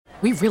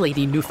We really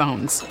need new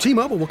phones.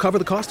 T-Mobile will cover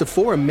the cost of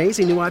 4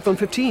 amazing new iPhone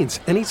 15s,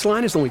 and each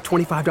line is only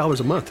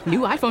 $25 a month. New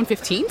iPhone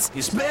 15s?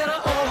 It's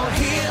better over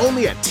here.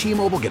 Only at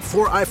T-Mobile, get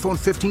 4 iPhone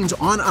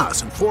 15s on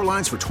us and 4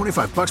 lines for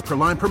 $25 per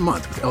line per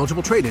month with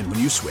eligible trade-in when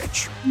you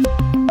switch.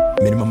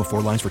 Minimum of 4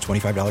 lines for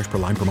 $25 per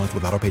line per month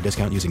with autopay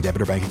discount using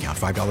debit or bank account.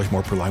 $5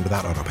 more per line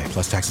without autopay,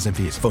 plus taxes and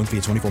fees. Phone fee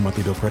at 24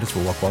 monthly bill credits for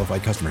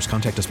well-qualified customers.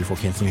 Contact us before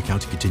canceling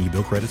account to continue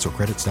bill credits or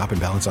credit stop and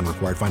balance on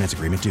required finance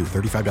agreement due.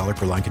 $35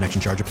 per line connection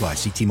charge applies.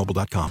 See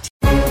T-Mobile.com.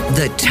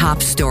 The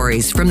top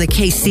stories from the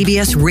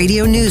KCBS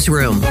Radio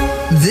Newsroom.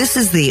 This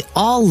is the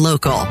All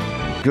Local.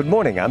 Good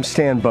morning. I'm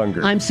Stan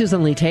Bunger. I'm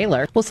Susan Lee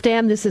Taylor. Well,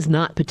 Stan, this is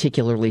not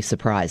particularly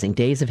surprising.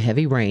 Days of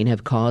heavy rain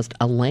have caused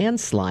a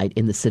landslide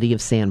in the city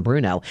of San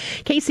Bruno.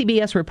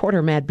 KCBS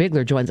reporter Matt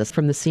Bigler joins us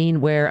from the scene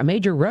where a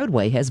major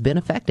roadway has been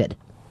affected.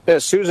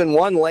 Susan,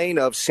 one lane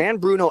of San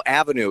Bruno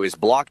Avenue is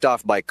blocked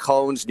off by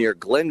cones near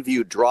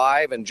Glenview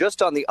Drive. And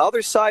just on the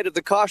other side of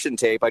the caution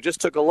tape, I just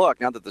took a look.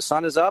 Now that the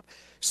sun is up,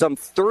 some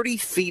 30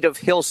 feet of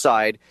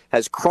hillside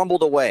has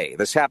crumbled away.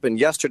 This happened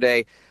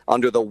yesterday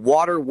under the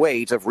water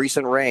weight of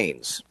recent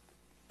rains.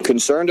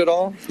 Concerned at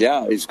all?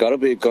 Yeah, it's got to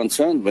be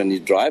concerned when you're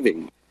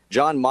driving.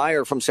 John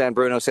Meyer from San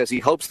Bruno says he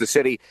hopes the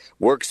city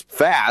works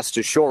fast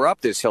to shore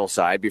up this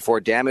hillside before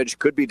damage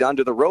could be done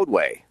to the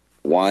roadway.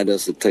 Why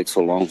does it take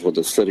so long for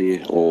the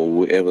city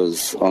or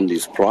whoever's on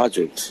these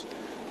projects,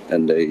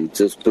 and they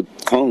just put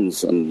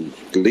cones and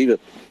leave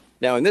it?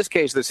 Now, in this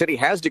case, the city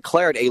has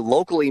declared a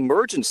local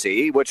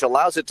emergency, which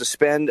allows it to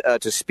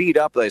speed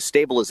up a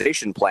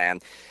stabilization plan.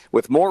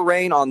 With more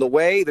rain on the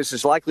way, this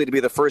is likely to be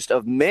the first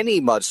of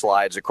many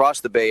mudslides across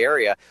the Bay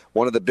Area.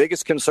 One of the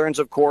biggest concerns,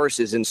 of course,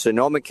 is in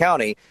Sonoma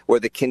County, where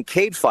the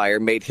Kincaid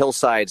fire made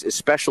hillsides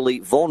especially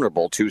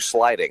vulnerable to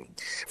sliding.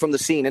 From the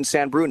scene in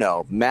San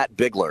Bruno, Matt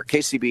Bigler,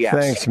 KCBS.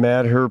 Thanks,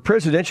 Matt. Her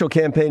presidential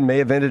campaign may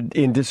have ended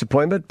in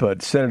disappointment,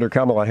 but Senator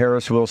Kamala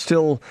Harris will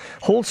still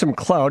hold some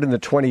clout in the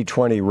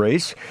 2020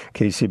 race.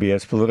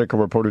 KCBS political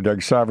reporter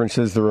Doug Sovereign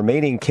says the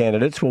remaining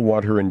candidates will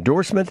want her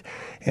endorsement,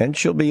 and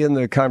she'll be in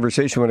the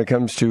conversation when it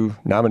comes to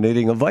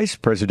nominating a vice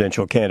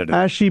presidential candidate.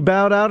 As she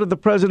bowed out of the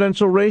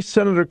presidential race,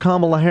 Senator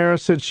Kamala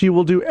Harris said she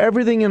will do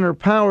everything in her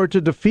power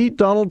to defeat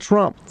Donald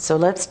Trump. So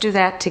let's do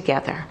that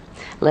together.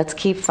 Let's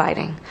keep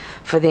fighting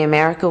for the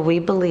America we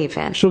believe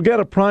in. She'll get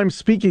a prime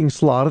speaking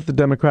slot at the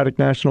Democratic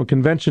National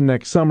Convention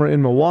next summer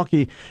in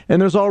Milwaukee, and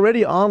there's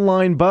already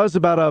online buzz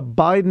about a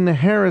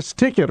Biden-Harris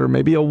ticket or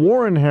maybe a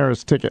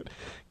Warren-Harris ticket.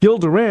 Gil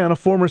Duran, a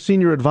former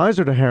senior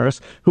advisor to Harris,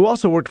 who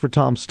also worked for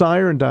Tom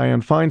Steyer and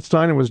Dianne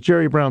Feinstein and was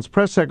Jerry Brown's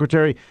press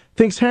secretary,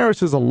 thinks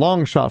Harris is a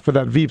long shot for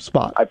that Veep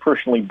spot. I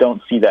personally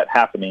don't see that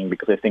happening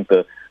because I think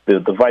the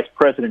vice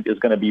president is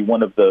going to be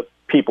one of the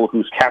people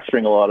who's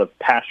capturing a lot of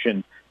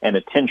passion and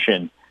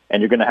attention,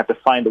 and you're going to have to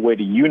find a way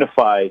to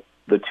unify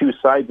the two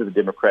sides of the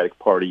Democratic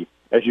Party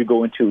as you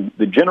go into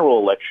the general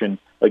election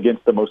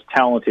against the most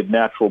talented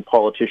natural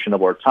politician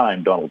of our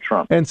time, Donald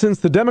Trump. And since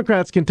the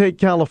Democrats can take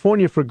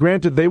California for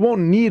granted, they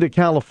won't need a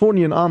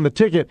Californian on the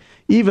ticket,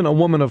 even a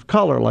woman of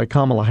color like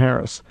Kamala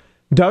Harris.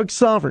 Doug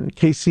Sovereign,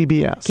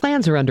 KCBS.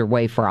 Plans are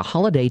underway for a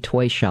holiday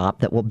toy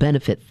shop that will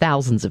benefit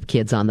thousands of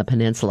kids on the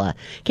peninsula.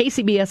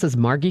 KCBS's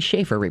Margie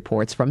Schaefer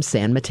reports from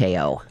San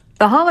Mateo.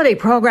 The holiday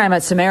program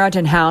at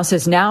Samaritan House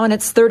is now in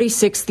its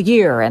 36th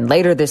year, and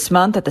later this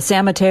month at the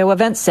San Mateo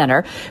Event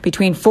Center,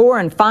 between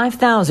 4,000 and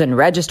 5,000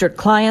 registered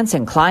clients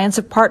and clients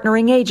of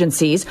partnering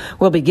agencies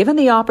will be given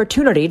the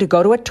opportunity to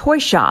go to a toy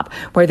shop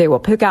where they will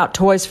pick out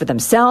toys for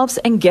themselves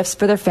and gifts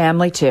for their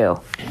family, too.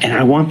 And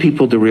I want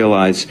people to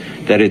realize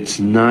that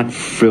it's not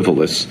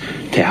frivolous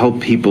to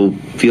help people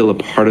feel a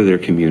part of their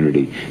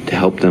community, to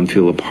help them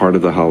feel a part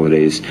of the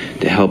holidays,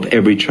 to help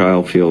every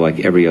child feel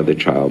like every other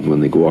child when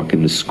they walk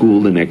into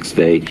school the next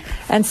day.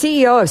 And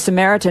CEO of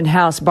Samaritan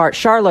House, Bart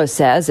Charlo,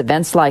 says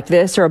events like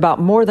this are about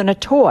more than a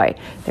toy.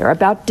 They're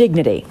about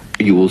dignity.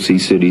 You will see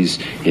cities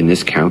in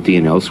this county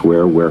and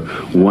elsewhere where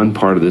one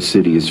part of the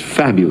city is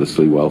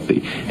fabulously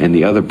wealthy and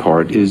the other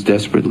part is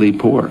desperately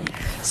poor.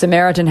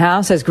 Samaritan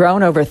House has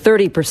grown over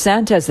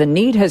 30% as the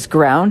need has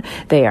grown.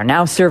 They are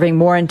now serving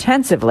more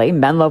intensively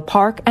Menlo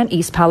Park and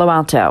East Palo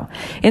Alto.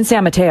 In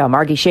San Mateo,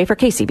 Margie Schaefer,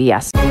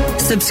 KCBS.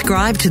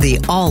 Subscribe to the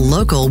All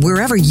Local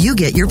wherever you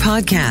get your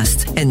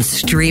podcasts and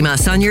stream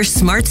us on your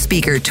smart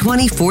speaker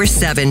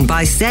 24/7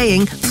 by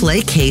saying,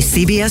 play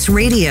KCBS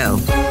Radio.